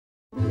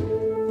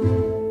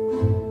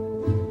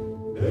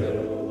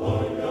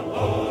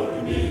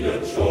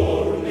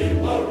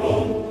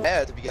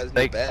guys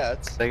need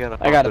bats. They gotta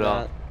I got pop a it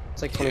off. bat.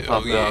 It's like 25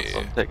 Pop it off, so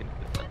I'm taking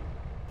it.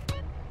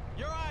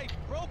 Your eyes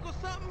broke or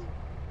something?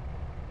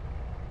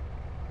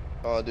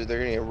 Oh, dude, they're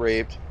gonna get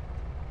raped.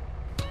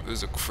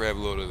 There's a crab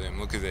load of them.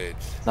 Look at that.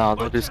 No,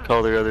 they'll just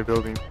call their other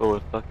building full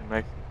of fucking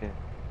Mexicans.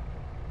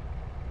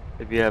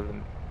 If you have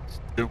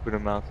stupid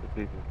amounts of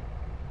people.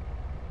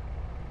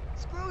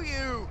 Screw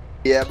you!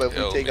 Yeah, but if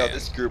Yo, we take out man.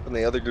 this group and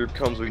the other group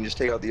comes, we can just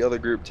take out the other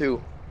group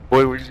too.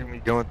 Boy, we're just gonna be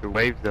going through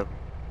waves of them.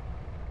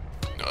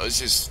 No, it's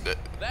just that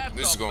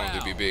this is going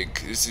to be big.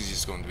 This is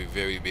just going to be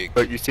very big.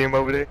 But you see him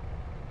over there?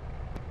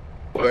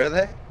 Where are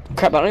they?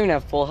 Crap, I don't even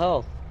have full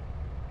health.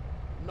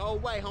 No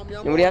way, homie.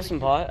 I'm Anybody have some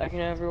pot I can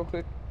have real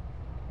quick?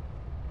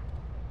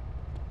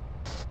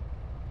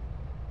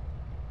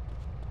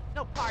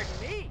 No, pardon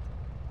me.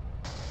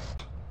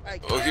 Hey,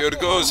 Oh, here it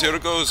goes. Here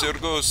it goes. Here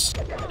it goes.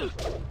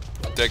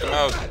 Take him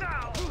out.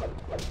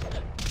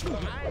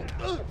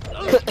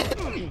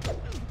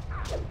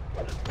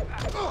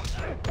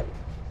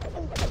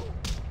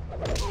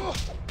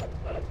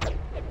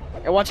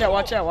 Hey, watch out,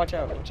 watch out, watch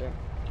out, watch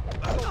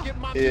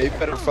out. Yeah, you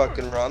better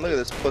fucking run. Look at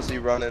this pussy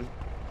running.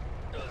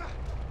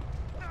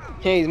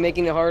 Hey, he's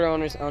making it harder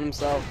on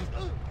himself.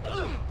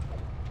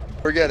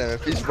 Forget him.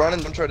 If he's running,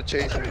 don't try to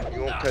chase him.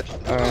 You won't catch him.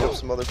 Beat up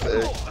some other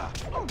fig.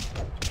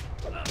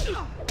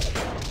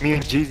 Me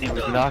and Jeezy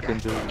was knocking,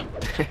 dude.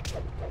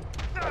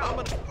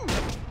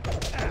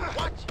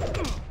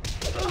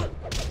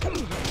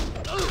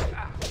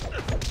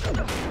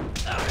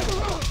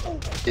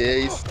 Yeah,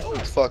 he's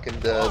fucking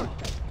dead.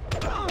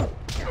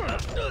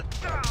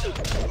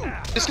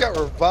 Just got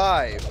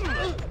revived.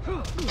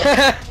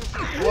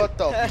 What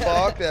the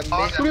fuck? That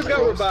Who just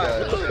got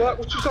revived? What the fuck?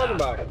 What you talking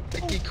about?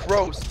 Mickey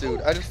Gross,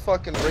 dude. I just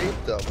fucking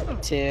raped him.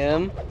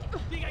 Tim.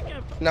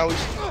 Now he's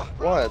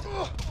what?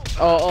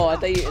 Oh, I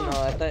thought you. No,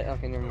 I thought.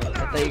 Okay, never mind.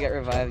 I thought you got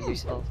revived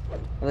yourself.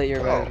 I thought you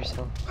revived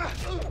yourself.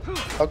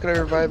 How can I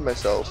revive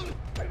myself?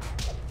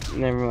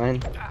 Never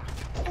mind.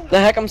 The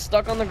heck? I'm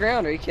stuck on the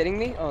ground. Are you kidding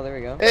me? Oh, there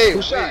we go. Hey, Who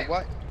wait, shot?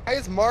 why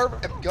is Marvin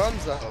have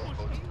guns out?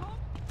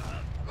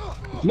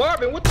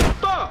 Marvin, what the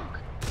fuck?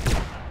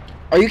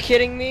 Are you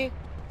kidding me?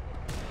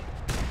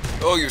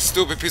 Oh, you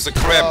stupid piece of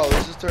crap. Oh,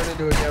 this just turned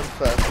into a gem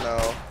fest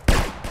now.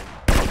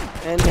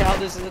 And now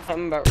this is the time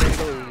I'm about ready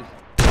to leave.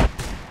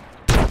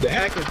 The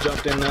hackers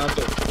jumped in now.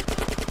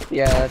 So.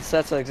 Yeah,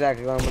 that's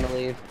exactly why I'm gonna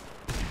leave.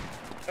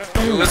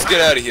 Let's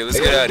get out of here. Let's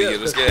get out of here.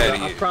 Let's get out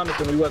of I here.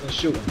 promised him he wasn't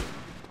shooting.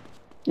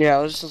 Yeah,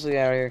 let's just get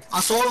out of here. I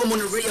saw him on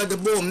the radio. The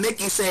boy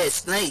Mickey said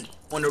snake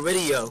on the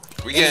radio.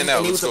 We getting out.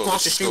 And he Let's was go.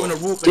 across the Let's street go. on the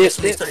roof, and that's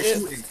when they started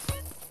shooting.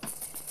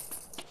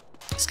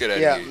 Let's get out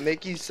of Yeah, here.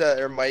 Mickey said,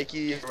 or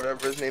Mikey, or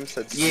whatever his name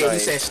said. Yeah, he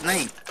snipe. said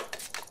snake.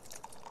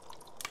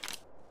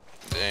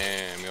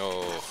 Damn,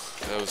 yo,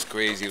 that was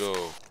crazy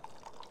though.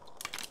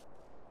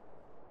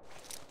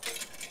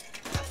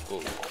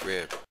 Holy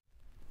crap.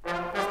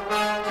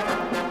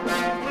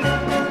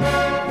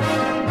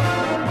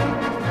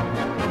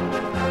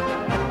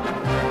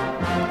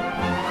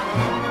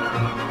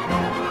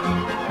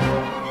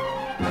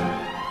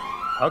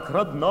 Как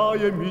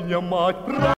родная меня мать.